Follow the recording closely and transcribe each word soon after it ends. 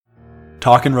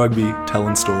talking rugby,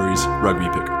 telling stories, rugby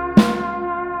pick.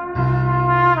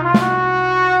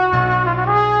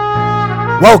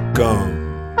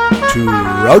 Welcome to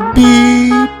Rugby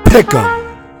Pick'em.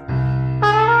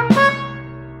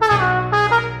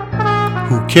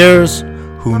 Who cares?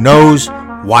 Who knows?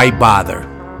 Why bother?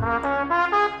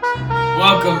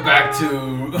 Welcome back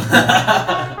to...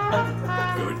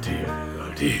 Go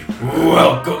deep.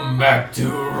 Welcome back to...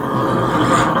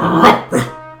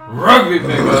 Rugby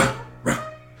Pick'em.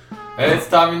 Hey, it's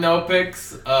Tommy No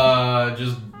Picks.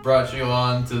 Just brought you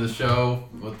on to the show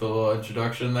with the little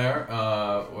introduction there.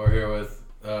 We're here with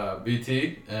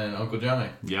BT and Uncle Johnny.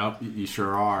 Yep, you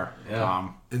sure are. Yeah.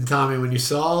 And Tommy, when you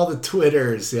saw the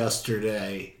Twitters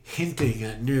yesterday hinting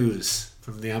at news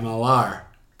from the MLR,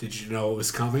 did you know it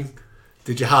was coming?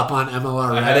 Did you hop on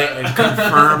MLR Reddit and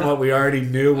confirm what we already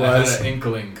knew was I had an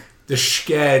inkling. the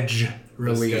Schedge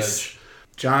release? Schedge.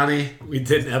 Johnny, we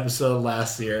did an episode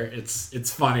last year.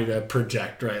 It's funny to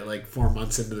project, right? Like 4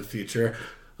 months into the future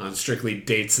on strictly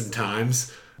dates and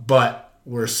times. But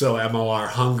we're so MLR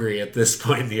hungry at this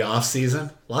point in the off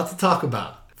season. A lot to talk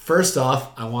about. First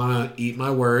off, I want to eat my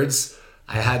words.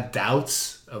 I had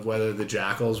doubts of whether the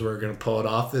Jackals were going to pull it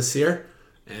off this year.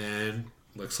 And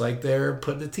looks like they're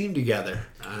putting a team together.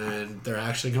 And they're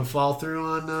actually going to follow through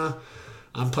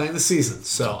on playing the season.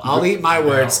 So I'll eat my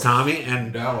words, Tommy.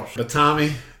 But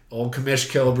Tommy, old Commish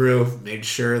Killebrew made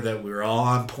sure that we were all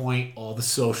on point. All the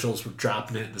socials were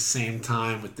dropping it at the same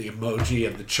time with the emoji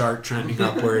of the chart trending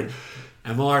upward.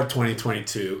 MLR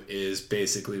 2022 is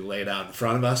basically laid out in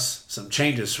front of us. Some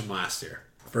changes from last year.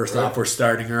 First off, we're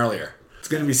starting earlier. It's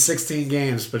going to be 16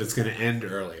 games, but it's going to end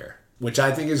earlier, which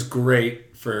I think is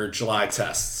great for July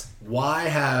tests. Why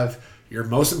have your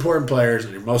most important players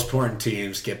and your most important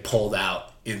teams get pulled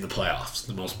out in the playoffs,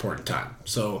 the most important time?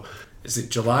 So is it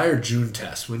July or June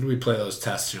tests? When do we play those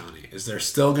tests, Johnny? Is there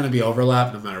still going to be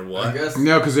overlap no matter what? I guess.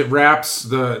 No, because it wraps,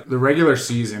 the regular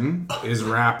season is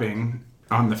wrapping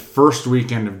on the first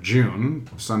weekend of June.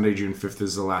 Sunday, June 5th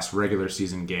is the last regular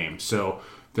season game. So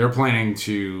they're planning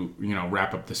to,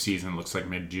 wrap up the season, looks like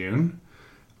mid-June,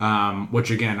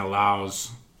 which again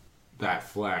allows that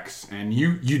flex. And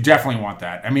you definitely want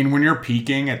that. I mean, when you're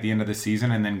peaking at the end of the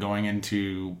season and then going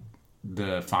into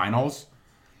the finals,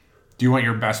 do you want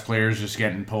your best players just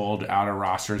getting pulled out of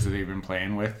rosters that they've been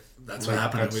playing with? That's what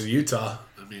happened with Utah.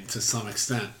 I mean, to some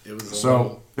extent. It was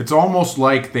so it's almost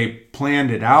like they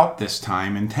planned it out this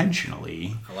time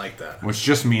intentionally. I like that. Which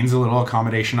just means a little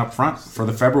accommodation up front for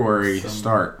the February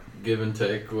start. Give and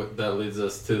take. That leads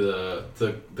us to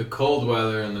the cold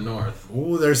weather in the north.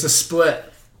 Ooh, there's a split.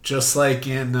 Just like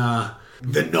in the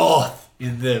North,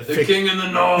 in the King in the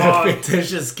North,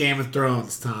 fictitious Game of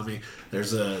Thrones, Tommy.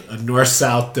 There's a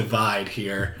north-south divide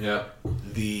here. Yeah.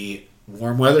 The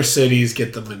warm weather cities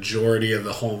get the majority of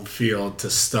the home field to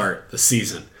start the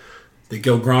season. The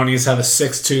Gilgronis have a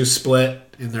 6-2 split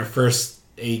in their first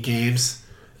 8 games.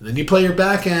 And then you play your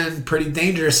back end pretty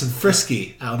dangerous and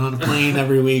frisky out on a plane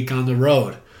every week on the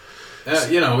road.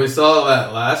 We saw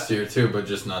that last year too, but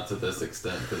just not to this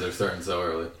extent because they're starting so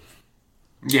early.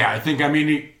 Yeah, I think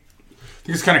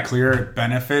it's kind of clear it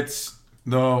benefits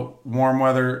the warm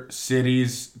weather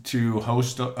cities to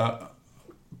host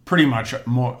pretty much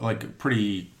more like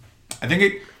pretty. I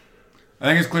think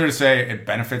it's clear to say it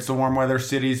benefits the warm weather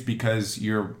cities because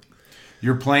you're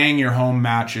playing your home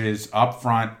matches up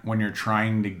front when you're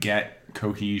trying to get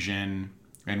cohesion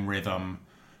and rhythm.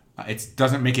 It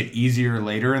doesn't make it easier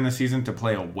later in the season to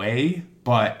play away,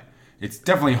 but it's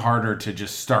definitely harder to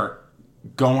just start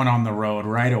going on the road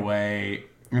right away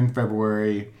in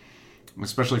February,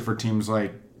 especially for teams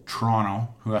like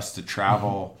Toronto, who has to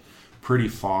travel pretty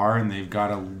far, and they've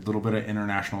got a little bit of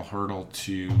international hurdle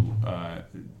to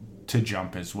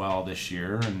jump as well this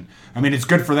year. And I mean, it's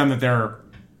good for them that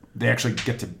they actually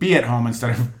get to be at home instead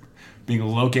of being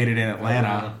located in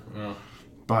Atlanta. Yeah.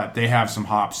 But they have some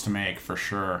hops to make for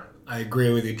sure. I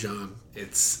agree with you, John.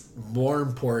 It's more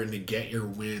important to get your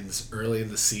wins early in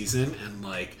the season and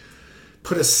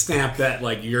put a stamp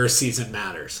that your season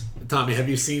matters. Tommy, have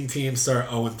you seen teams start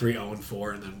 0-3,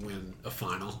 0-4 and then win a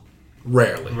final?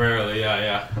 Rarely,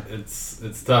 yeah.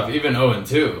 It's tough. Even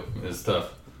 0-2 is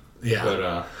tough. Yeah. But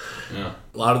a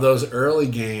lot of those early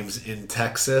games in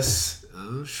Texas,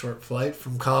 short flight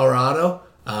from Colorado.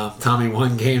 Tommy,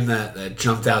 one game that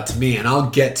jumped out to me, and I'll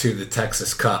get to the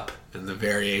Texas Cup and the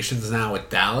variations now with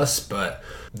Dallas, but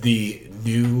the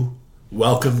new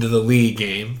welcome to the league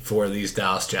game for these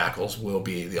Dallas Jackals will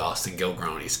be the Austin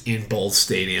Gilgronis in Bolles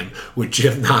Stadium with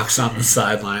Jim Knox on the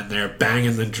sideline there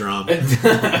banging the drum.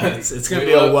 It's going to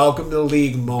be a welcome to the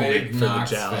league moment for the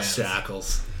Dallas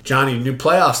Jackals. Johnny, new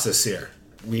playoffs this year.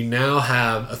 we now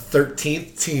have a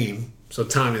 13th team. So,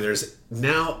 Tommy, there's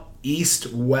now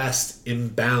East-West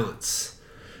imbalance.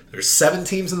 There's 7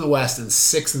 teams in the West and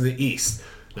 6 in the East.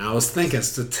 Now, I was thinking,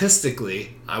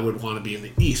 statistically, I would want to be in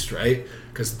the East, right?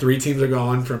 Because 3 teams are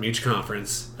going from each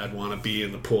conference. I'd want to be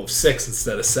in the pool of 6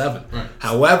 instead of 7. Right.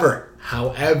 However,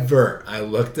 I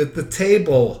looked at the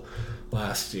table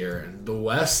last year, and the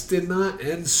West did not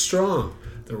end strong.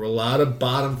 There were a lot of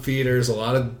bottom feeders, a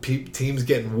lot of teams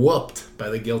getting whooped by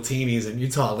the Giltinis in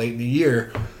Utah late in the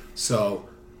year. So,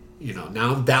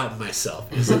 now I'm doubting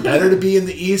myself. Is it better to be in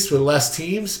the East with less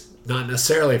teams? Not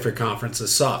necessarily if your conference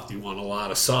is soft. You want a lot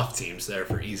of soft teams there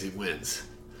for easy wins.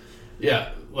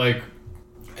 Yeah, I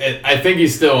think you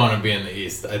still want to be in the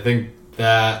East. I think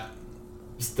that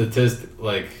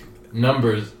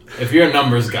numbers. If you're a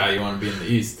numbers guy, you want to be in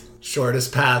the East.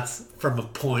 Shortest path from a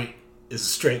point is a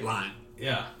straight line.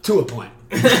 Yeah. To a point.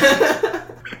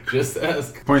 Just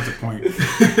ask. Point to point.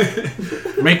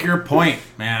 Make your point,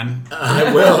 man.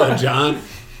 I will, John.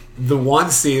 The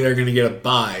 1 seed are going to get a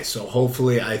bye, so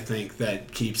hopefully I think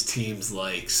that keeps teams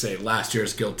like, say, last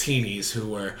year's Giltinis, who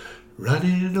were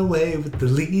running away with the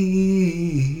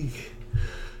league.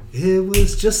 It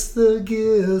was just the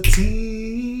Giltinis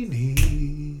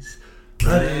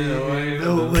running away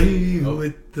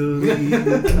with the league.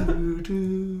 I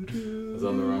was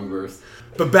on the wrong verse.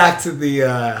 But back to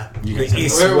the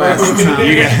East-West.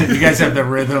 You guys have the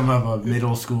rhythm of a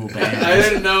middle school band. I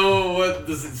didn't know what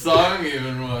the song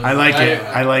even was. I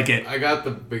like it. I got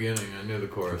the beginning. I knew the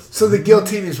chorus. So the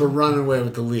Giltinis were running away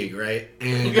with the league, right?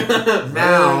 And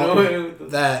now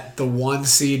that the 1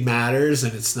 seed matters,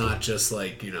 and it's not just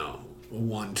like, 1-2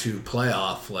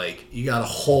 playoff, you got to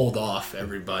hold off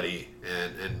everybody.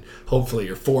 And hopefully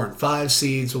your 4 and 5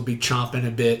 seeds will be chomping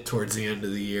a bit towards the end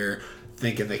of the year,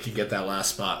 thinking they can get that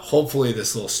last spot. Hopefully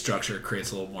this little structure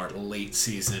creates a little more late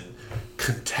season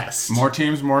contest. More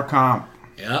teams, more comp.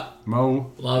 Yep.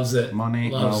 Mo loves it.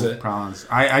 Money, loves no it. problems.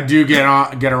 I do get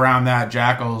around that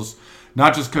Jackals,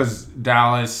 not just because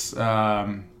Dallas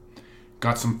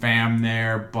got some fam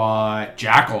there, but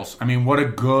Jackals. I mean, what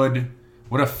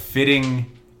a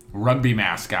fitting rugby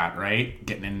mascot, right?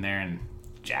 Getting in there and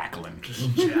Jacqueline.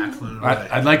 Just Jacqueline.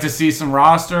 I'd like to see some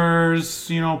rosters,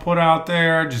 put out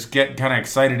there. Just get kind of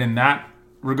excited in that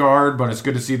regard, but it's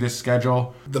good to see this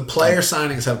schedule. The player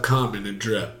signings have come in a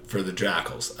drip for the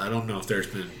Jackals. I don't know if there's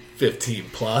been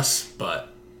 15 plus,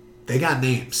 but they got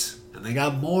names. And they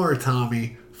got more,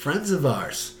 Tommy. Friends of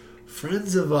ours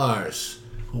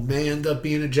who may end up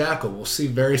being a Jackal. We'll see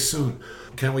very soon.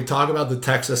 Can we talk about the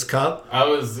Texas Cup? I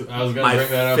was going to My bring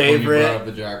that up when you brought up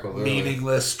the favorite Jackal.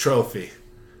 meaningless trophy.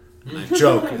 And I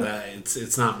joke that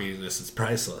it's not meaningless, it's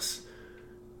priceless.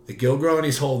 The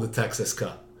Gilgronis hold the Texas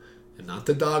Cup. And not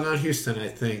the dog on Houston, I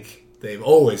think. They've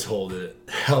always held it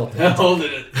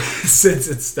since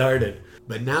it started.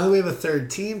 But now that we have a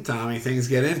 3rd team, Tommy, things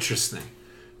get interesting.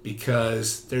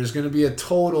 Because there's going to be a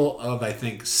total of, I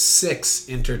think, 6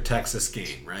 inter-Texas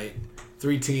game, right?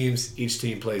 3 teams, each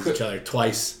team plays each other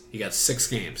twice. You got 6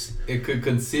 games. It could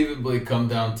conceivably come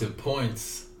down to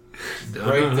points. No,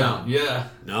 Breakdown. no. Yeah.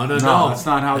 No. That's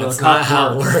not how That's the not cup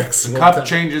how it works. works. The cup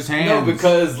changes hands. No,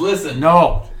 because listen.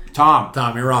 No, Tom,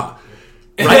 you're wrong.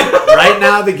 Right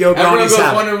now, the Everyone Gilgronis goes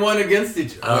have... 1-1 against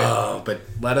each other. Oh, but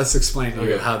let us explain to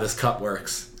you how this cup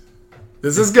works.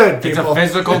 This is good, it's people. a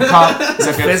physical cup. It's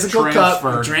a physical cup. You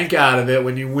transferred. drink out of it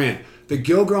when you win. The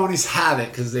Gilgronis have it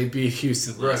because they beat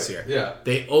Houston last year. Yeah.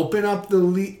 They open up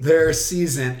their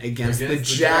season against the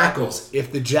Jackals.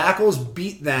 If the Jackals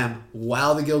beat them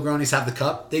while the Gilgronis have the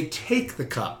cup, they take the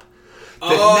cup.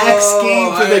 The next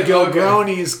game for the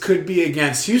Gilgronis could be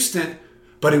against Houston,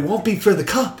 but it won't be for the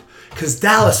cup because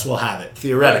Dallas will have it,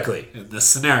 theoretically, in this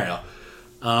scenario.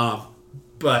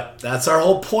 But that's our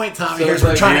whole point, Tommy. So Here's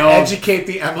we're trying to educate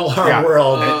the MLR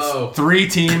world. It's 3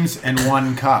 teams and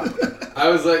 1 cup. I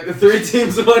was like, the 3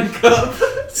 teams, 1 cup.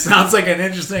 Sounds like an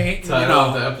interesting, Title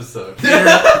of the episode.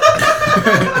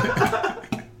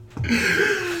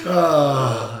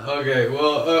 Okay,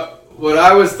 well, what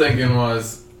I was thinking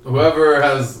was whoever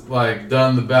has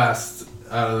done the best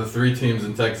out of the 3 teams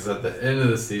in Texas at the end of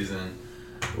the season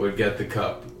would get the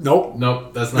cup. Nope.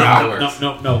 That's not how it works.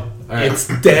 No. Right. It's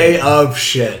day of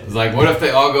shit. It's what if they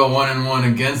all go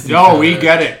 1-1 against each other? No, we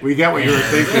get it. We get what you were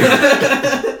thinking.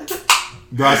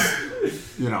 Thus,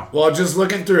 Well, just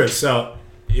looking through it. So,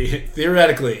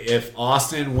 theoretically, if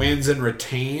Austin wins and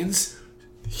retains,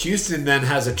 Houston then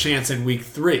has a chance in week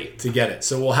 3 to get it.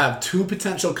 So we'll have 2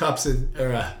 potential cups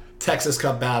Texas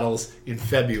Cup battles in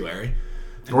February.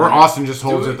 Or Austin just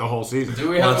holds it the whole season. Do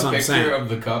we Well, have that's a what I'm picture saying. of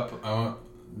the cup?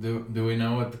 Do we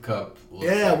know what the cup looks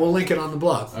Yeah, like? we'll link it on the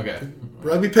blog. Okay.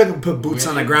 Rugby Pick'em put boots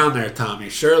on the ground there, Tommy.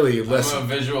 Surely you I'm listen. a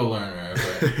visual learner.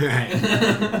 Okay. Right.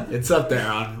 It's up there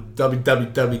on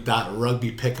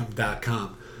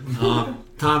www.rugbypick'em.com.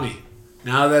 Tommy,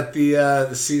 now that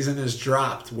the season is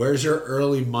dropped, where's your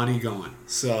early money going?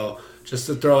 So just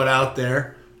to throw it out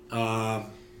there, Rugby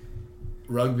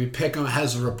Pick'em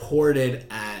has reported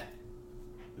at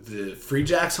the Free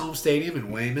Jacks home stadium in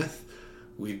Weymouth.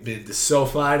 We've been to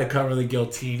SoFi to cover the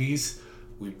Giltinis.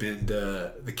 We've been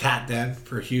to the Cat Den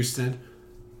for Houston.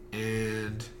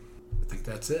 And I think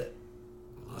that's it.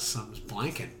 Unless something's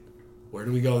blanking. Where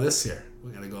do we go this year?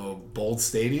 We got to go Bold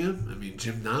Stadium. I mean,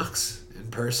 Jim Knox in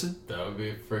person. That would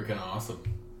be freaking awesome.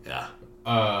 Yeah.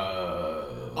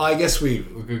 Well, I guess we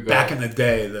could go. back in the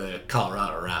day, the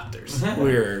Colorado Raptors.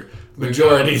 We were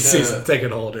majority season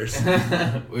ticket holders.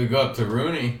 We go up to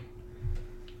Rooney.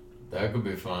 That could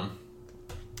be fun.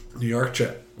 New York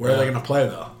trip. Where are they going to play,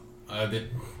 though?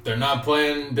 They're not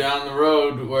playing down the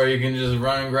road where you can just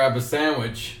run and grab a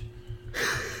sandwich.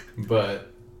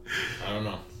 But I don't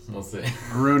know. We'll see.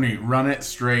 Rooney, run it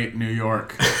straight, New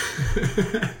York.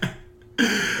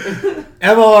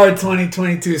 MLR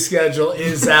 2022 schedule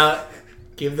is out.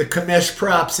 Give the commish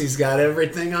props. He's got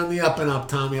everything on the up and up,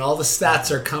 Tommy. All the stats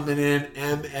are coming in.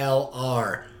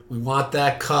 MLR. We want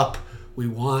that cup. We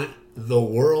want the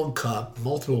World Cup,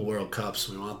 multiple World Cups.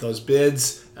 We want those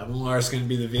bids. MLR is going to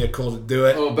be the vehicle to do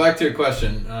it. Oh, back to your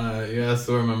question. You asked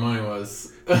where my money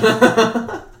was.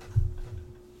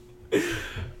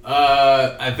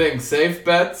 I think safe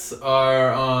bets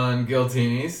are on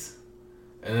Giltinis.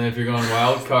 And then if you're going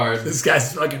wild card... This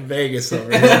guy's fucking Vegas over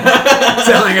here.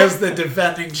 Telling us the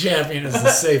defending champion is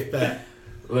the safe bet.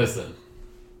 Listen.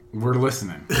 We're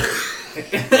listening. You're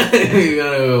going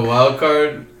to go wild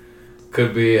card?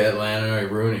 Could be Atlanta or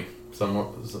Rooney.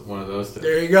 One of those two.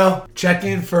 There you go. Check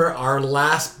in for our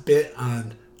last bit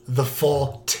on the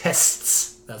full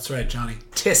tests. That's right, Johnny.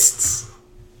 Tests.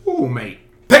 Ooh, mate.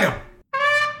 Pick 'em.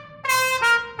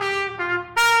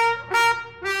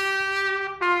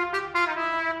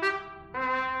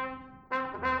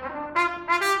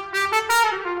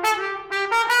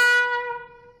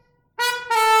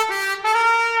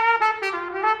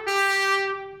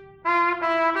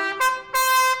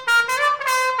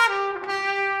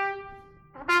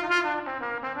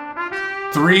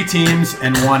 Three teams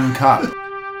and one cup.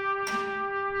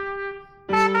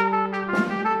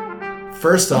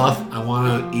 First off, I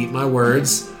want to eat my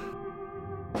words.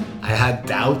 I had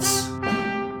doubts.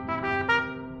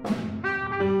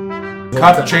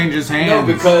 Cup changes No, hands.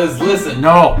 because, listen.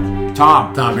 No,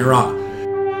 Tom. Tom, you're wrong.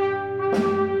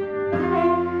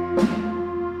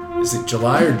 Is it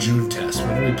July or June test?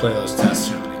 When do we play those tests,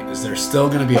 Johnny? Is there still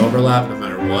going to be overlap no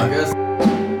matter I what? guess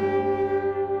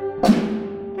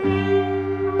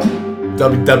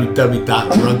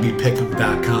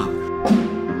www.rugbypick'em.com.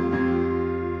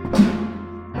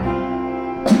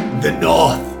 The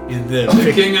North in the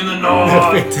King in the the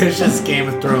North. fictitious Game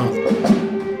of Thrones.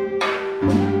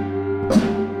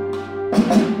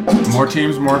 More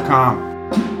teams, more comp.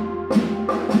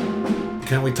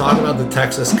 Can we talk about the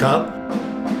Texas Cup?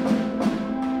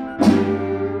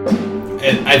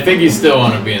 I think you still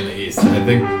want to be in the East. I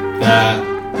think that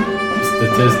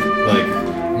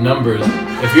numbers.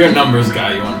 If you're a numbers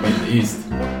guy, you want to be in the East.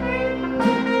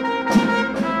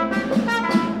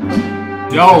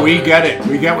 No, we get it.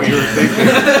 We get what you were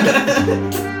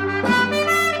thinking.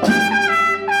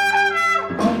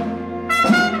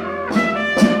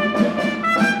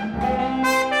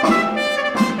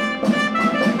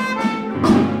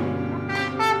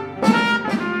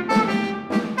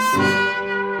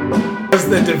 As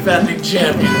the defending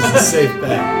champion is a safe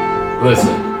bet.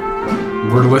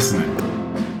 Listen. We're listening.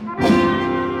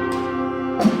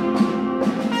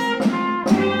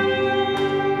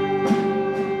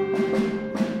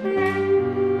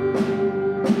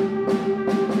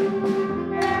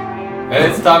 Hey,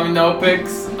 it's Tommy No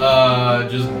Picks.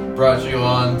 Just brought you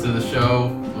on to the show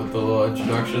with the little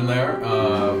introduction there.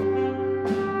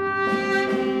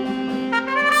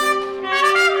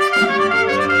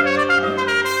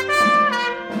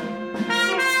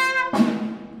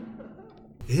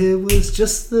 It was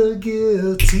just the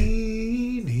Giltinis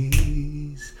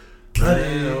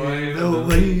running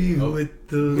away with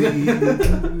the lead. I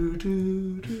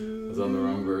was on the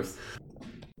wrong verse.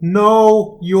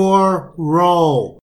 Know your role.